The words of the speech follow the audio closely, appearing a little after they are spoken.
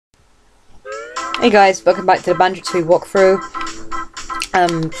Hey guys, welcome back to the Banjo-Tooie walkthrough.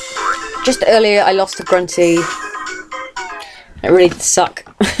 Just earlier I lost to Grunty. It really did suck.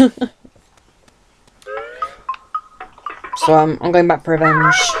 So I'm going back for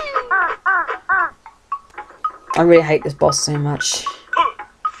revenge. I really hate this boss so much.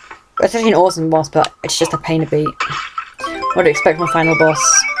 It's actually an awesome boss, but it's just a pain to beat. What do you expect from a final boss?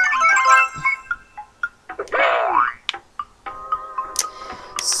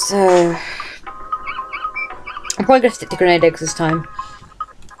 So I'm probably going to stick to grenade eggs this time.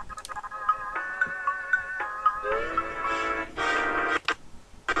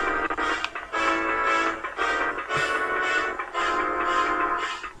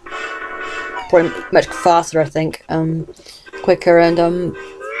 Probably much faster, I think. Quicker and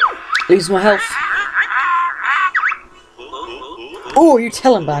lose my health. Oh, you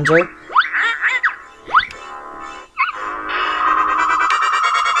tell him, Banjo.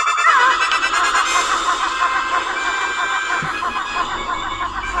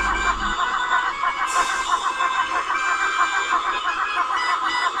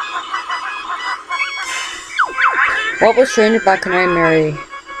 What was shown in back on Mary?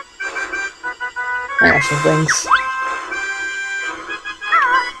 Oh, she has wings.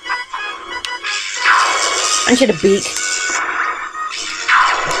 And she had a beak.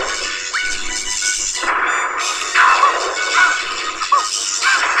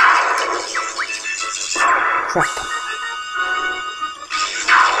 Crap.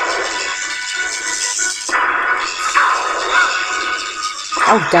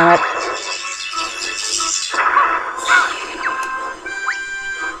 Oh, damn it.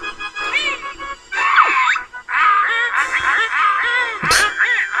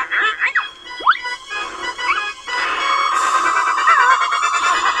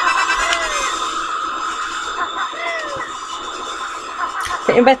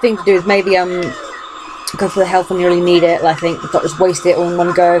 The best thing to do is maybe go for the health when you really need it. I think not just waste it all in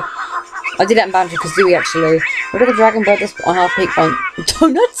one go. I did that in Banjo-Kazooie actually. What did the dragon bird this on half peak on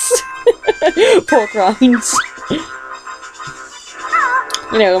donuts? Pork rinds.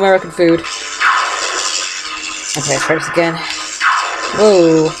 You know, American food. Okay, let's try this again.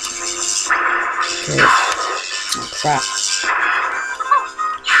 Whoa. Okay. Oh, crap.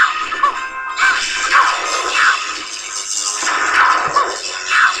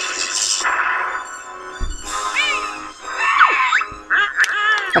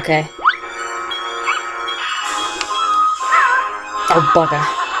 Okay. Oh, bugger.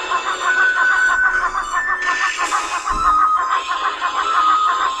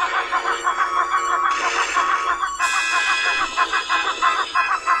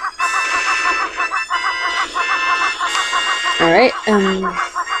 Alright,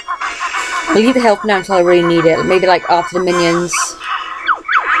 I'll leave the health now until I really need it. Maybe like after the minions.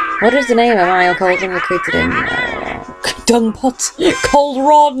 What is the name of my cauldron located in? Dung pot,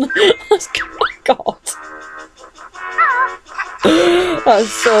 cauldron. Oh God, that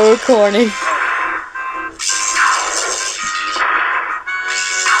was so corny.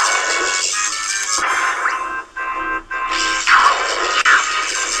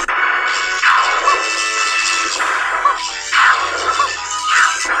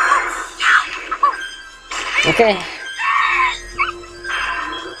 Okay.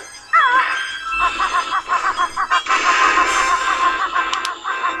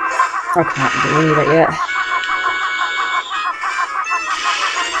 I can't believe it yet.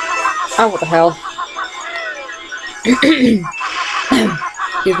 Oh, what the hell?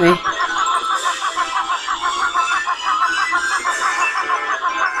 Excuse me.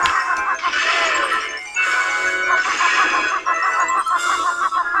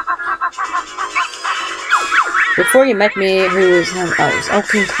 Before you met me, who was... Oh, it was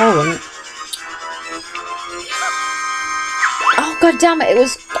King Cole, wasn't it? Oh, god damn it, it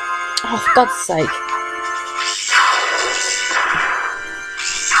was... Oh, for God's sake.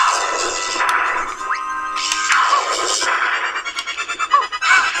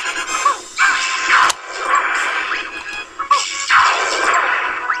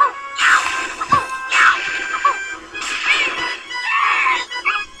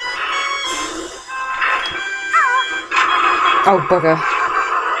 Oh, bugger.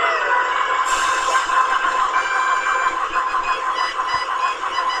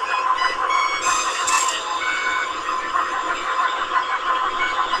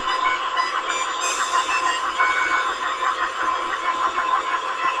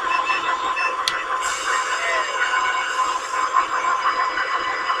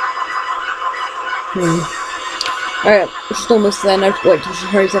 Alright, she's almost there now. Wait till she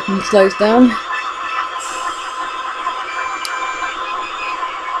hurries up and slows down.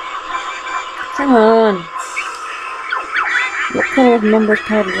 Come on. What kind of numbers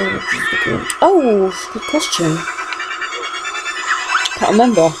pad? Oh, good question. Can't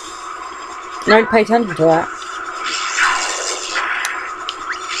remember. I don't pay attention to that.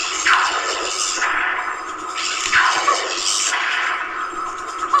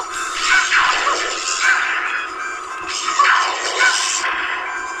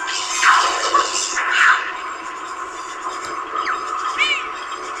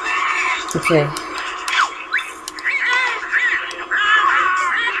 Okay.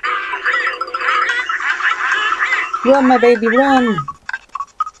 Run, my baby, run!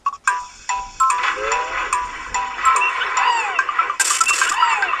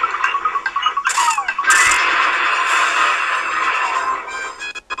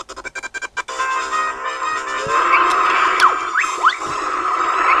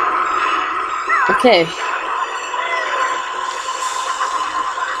 Okay.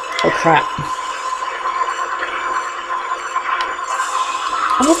 Oh crap.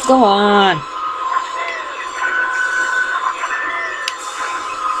 Oh, go on.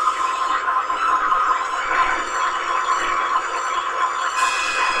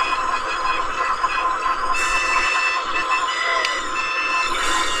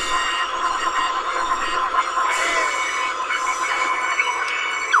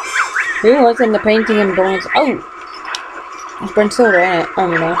 Who was in the painting and bronze? Oh! It's burnt silver, ain't it? Oh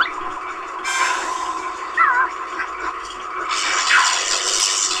no.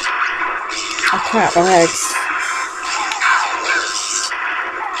 Oh crap, my legs.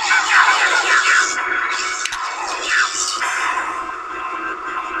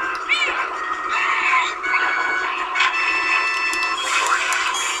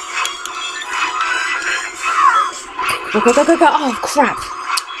 Go, go, go, go, go! Oh crap!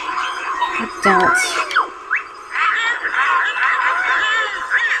 God damn it.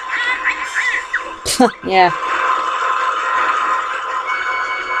 Yeah.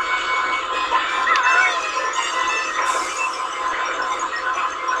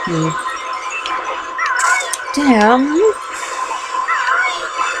 Damn.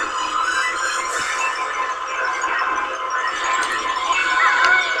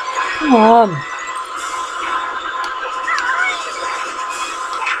 Come on.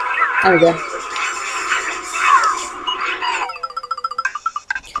 There we go.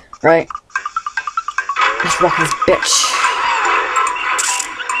 Right. Let's rock this bitch.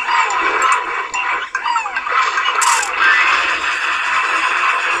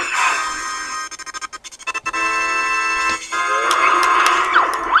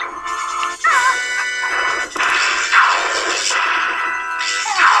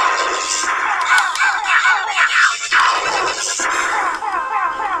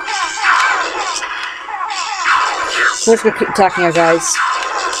 We're just gonna keep attacking our guys.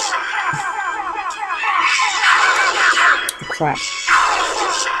 Oh, crap.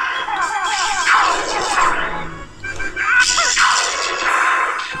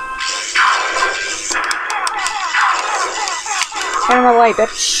 Get him away,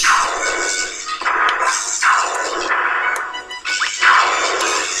 bitch.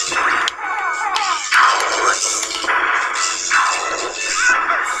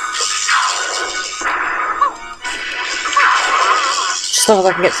 Just so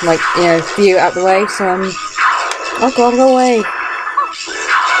I can get some, like, you know, view out the way, so oh god, go away.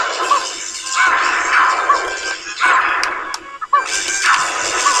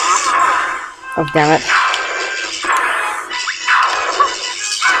 Oh, damn it.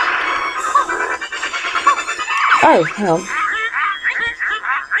 Oh, hang on.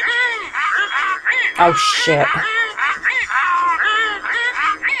 Oh, shit.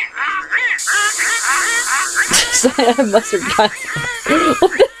 Mustard gas.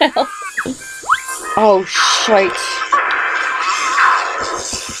 What the hell? Oh, shite.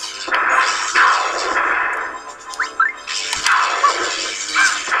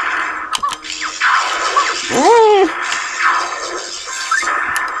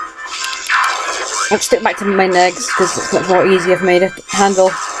 I'll stick back to my legs because it's much more easier for me to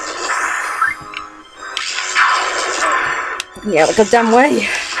handle. Yeah, the goddamn way.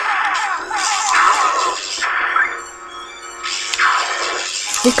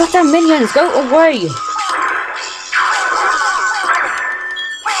 These goddamn minions, go away!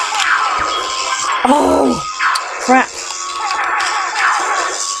 Oh, crap.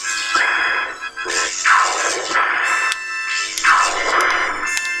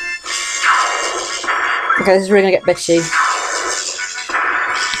 Okay, this is really gonna get bitchy.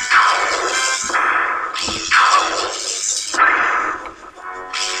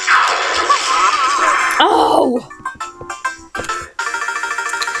 Oh!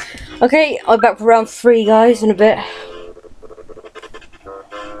 Okay, I'm back for round 3, guys, in a bit.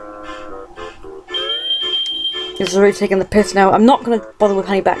 This is already taking the piss now. I'm not gonna bother with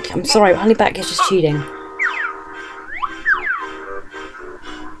honeyback. I'm sorry, honeyback is just cheating.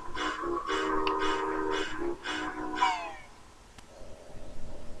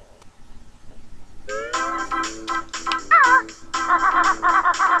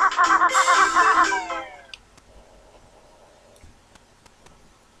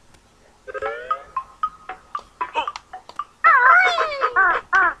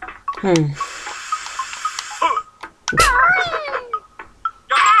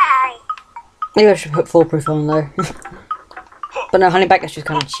 Maybe I should put foolproof on though. But no, honeyback is just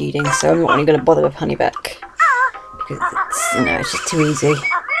kind of cheating, so I'm not really going to bother with honeyback. Because it's, you know, it's just too easy.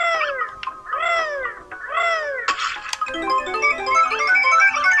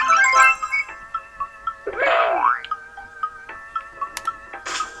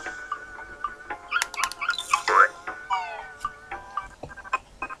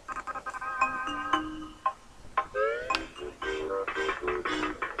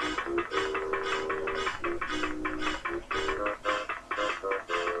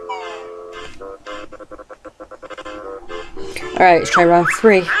 Alright, let's try round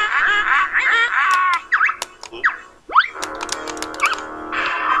 3. I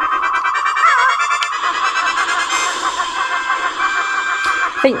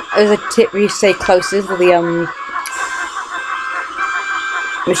think there's a tip where you stay closer to the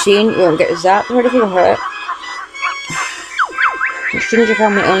machine, you won't get zapped or anything or hurt. The Ginger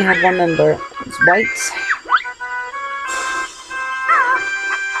family only had one member. It's white.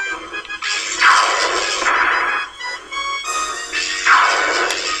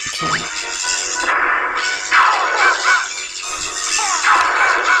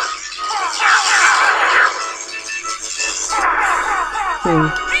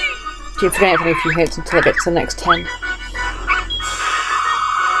 Keep forgetting every few hits until I get to the next 10.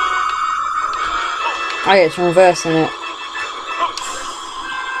 Oh yeah, it's reversing it.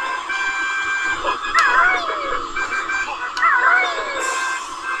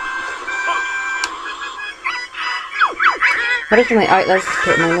 What if my outlaws to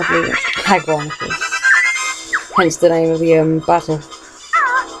put my lovely tag on, hence the name of the battle.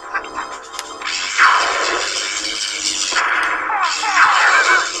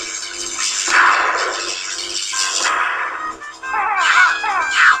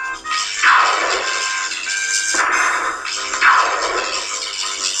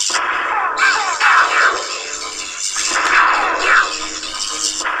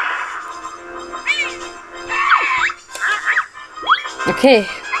 Okay.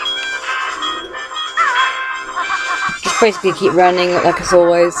 Just basically keep running like as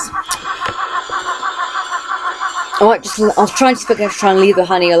always. I'll try and try and leave the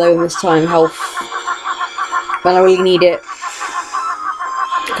honey alone this time, health. When I really need it.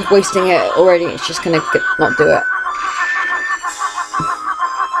 Because wasting it already, it's just gonna not do it.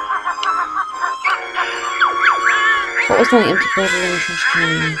 What was my empty bottle in the trash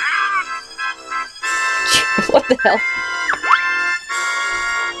can? What the hell?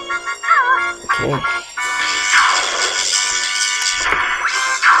 Okay.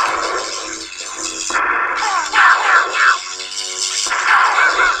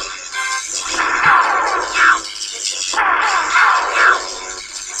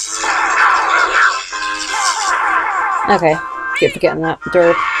 Okay, keep forgetting that.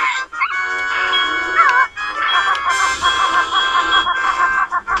 Derp.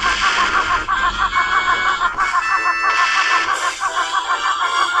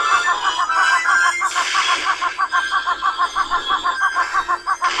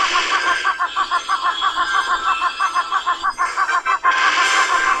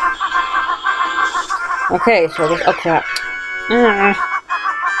 Okay, so there's oh crap.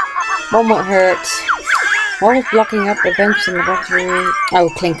 One won't hurt. What was blocking up the bench in the bathroom? Oh,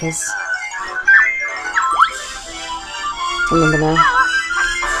 clinkers. I remember now.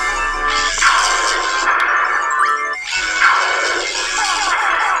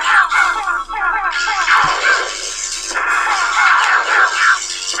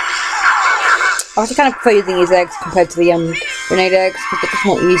 I actually kind of prefer using these eggs compared to the grenade eggs because they're just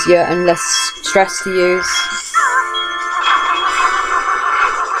more easier and less stress to use.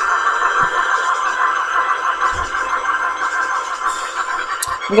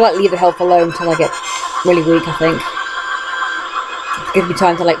 I'm gonna like leave the health alone until I get really weak, I think. Give me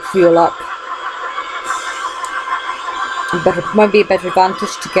time to like fuel up. Might be a better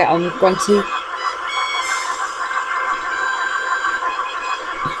advantage to get on Grunty.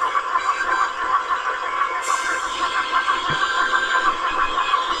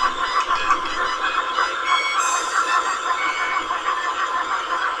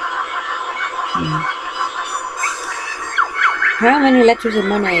 How many letters in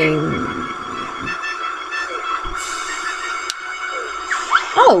my name?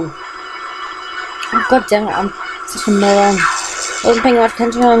 Oh! Oh, god damn it, I'm such a moron. I wasn't paying much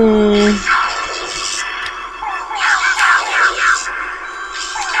attention.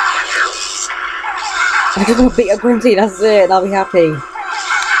 I just want to beat up Grimsy, that's it, and I'll be happy.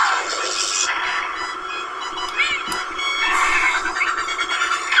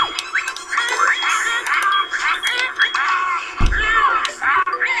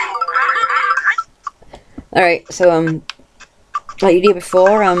 Alright, so, like you did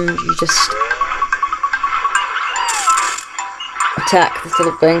before, you just attack this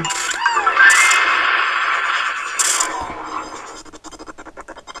little thing.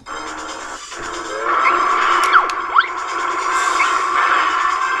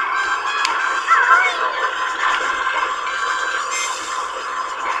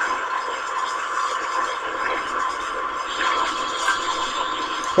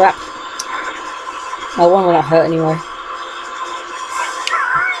 Crap. Oh, one will not hurt anyway.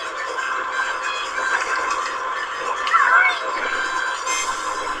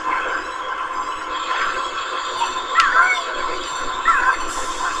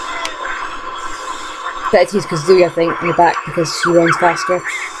 Better to use Kazooie, I think, in the back because she runs faster.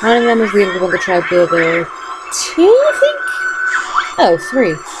 How many members of the other one to try Burger? 2, I think? Oh,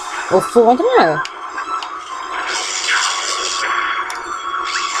 3. Or 4, I don't know.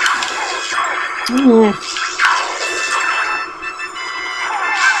 Okay.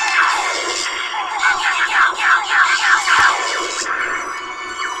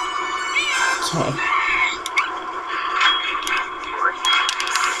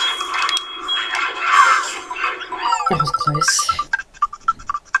 That was close.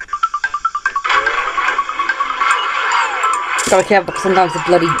 Gotta be careful because sometimes the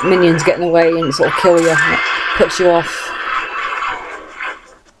bloody minions get in the way and sort of kill you and it puts you off.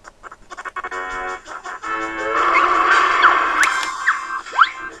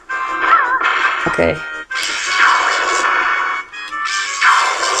 Okay.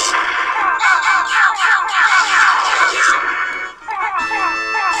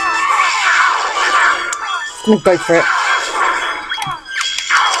 I'm gonna go for it.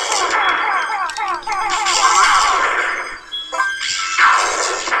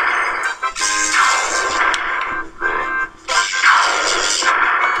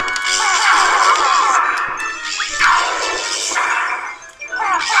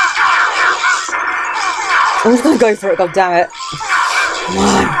 I'm just gonna go for it, god damn it.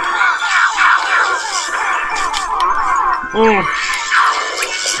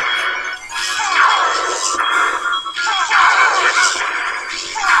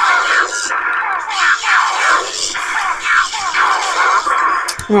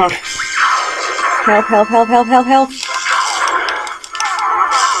 Come on. Help, help, help, help, help, help.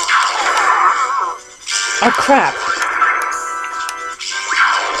 Oh crap.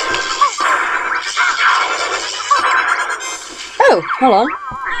 Oh, hold on.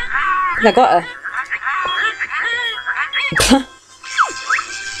 I got her.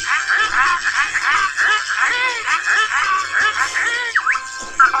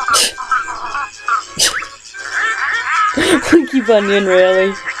 Winky Bunyan,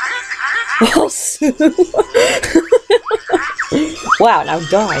 really? Oh, Sue. Wow, now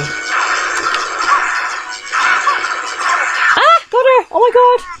die. Ah! Got her! Oh my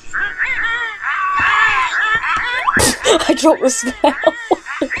god! I dropped the spell.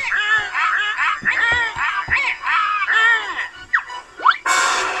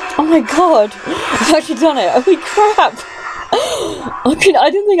 Oh my god! I've actually done it! Holy crap! I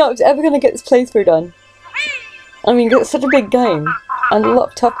didn't think I was ever going to get this playthrough done. I mean, it's such a big game. And a lot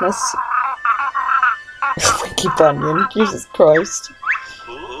of toughness. Winky Bunyan, Jesus Christ.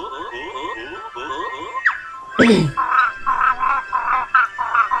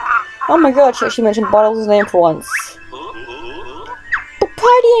 Oh my god, she actually mentioned Bottles' name for once. But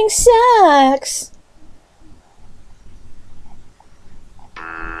partying sucks!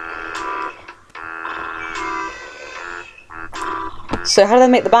 So how do they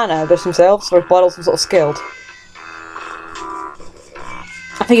make the banner? Just themselves, or is Bottles some sort of skilled?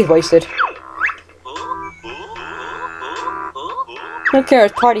 I think he's wasted. Who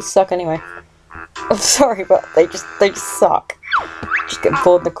cares? Parties suck anyway. I'm sorry, but they just suck. Just get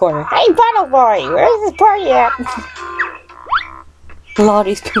bored in the corner. Hey, Bottle Boy, where's this party at?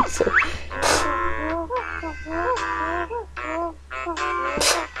 Lottie's pizza.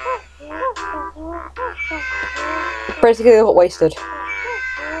 Basically, they got wasted.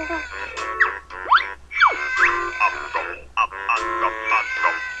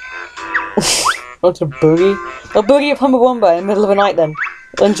 What's a boogie? I'll boogie up Humbawamba in the middle of the night then.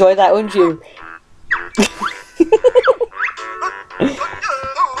 You'll enjoy that, won't you?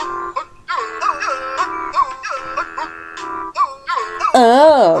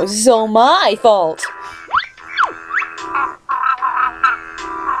 Oh, this is all my fault.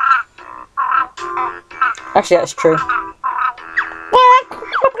 Actually, that's true.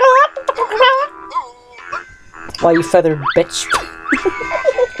 Why, you feathered bitch.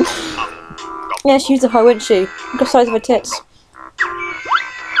 Yeah, she used a hoe, wouldn't she? Look at the size of her tits.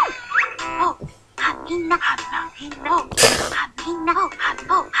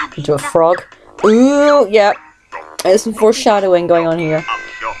 Into a frog. Ooh, yep. There's some foreshadowing going on here.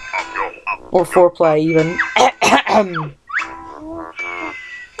 Or foreplay, even.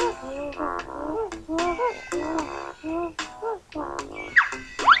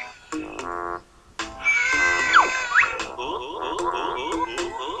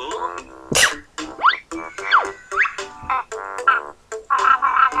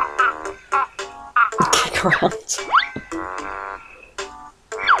 Kick around.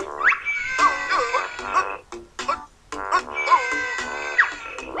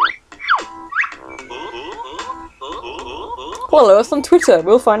 Follow us on Twitter,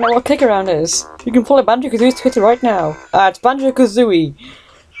 we'll find out what kick around is. You can follow Banjo-Kazooie's Twitter right now at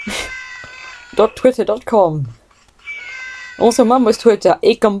Banjo-Kazooie.twitter.com. Also Mama's Twitter,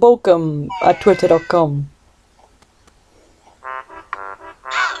 ekambokum at twitter.com.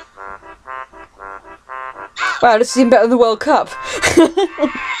 Wow, this is even better than the World Cup.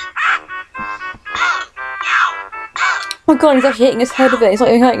 Oh my god, he's actually hitting his head with it. He's not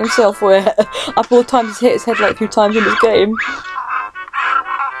even hurting himself, where after all the times he's hit his head like 2 times in this game.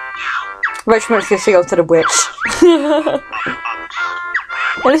 Richmond's gonna see to the witch.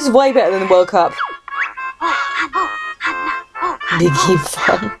 Well, this is way better than the World Cup. Biggie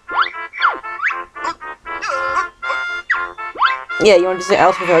fun. Yeah, you want to do something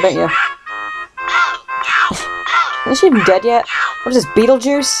else with her, don't you? Isn't she even dead yet? What is this,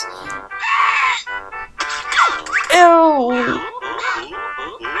 Beetlejuice? Ew!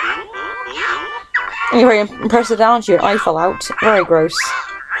 You're very impressive, aren't you? An eye fell out. Very gross.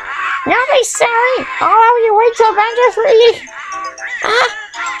 Don't be sorry! I'll allow you wait till Banjo-Tooie!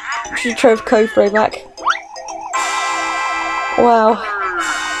 Ah! She drove code throwback. Wow.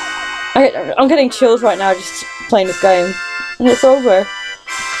 I'm getting chills right now just playing this game. And it's over.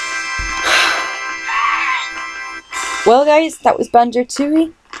 Well guys, that was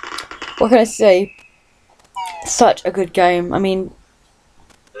Banjo-Tooie. What can I say? Such a good game. I mean...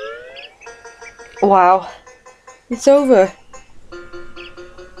 Wow. It's over.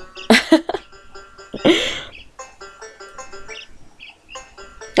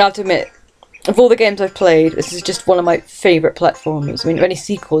 I have to admit, of all the games I've played, this is just one of my favourite platformers. I mean, any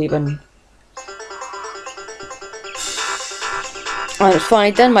sequel even. And it's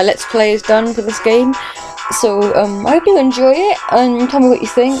finally done. My Let's Play is done for this game. So, I hope you enjoy it, and tell me what you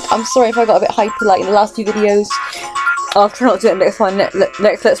think. I'm sorry if I got a bit hyper like in the last few videos. I'll try not to do it next time,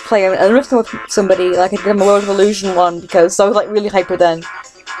 next Let's Play, and riff with somebody, like I did in my World of Illusion one, because I was like really hyper then.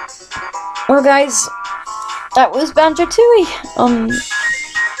 Well guys, that was Banjo-Tooie.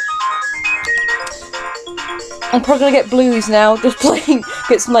 I'm probably gonna get blues now, just playing,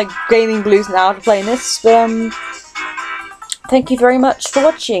 get some like gaming blues now after playing this, but thank you very much for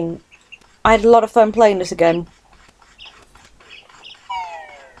watching. I had a lot of fun playing this again.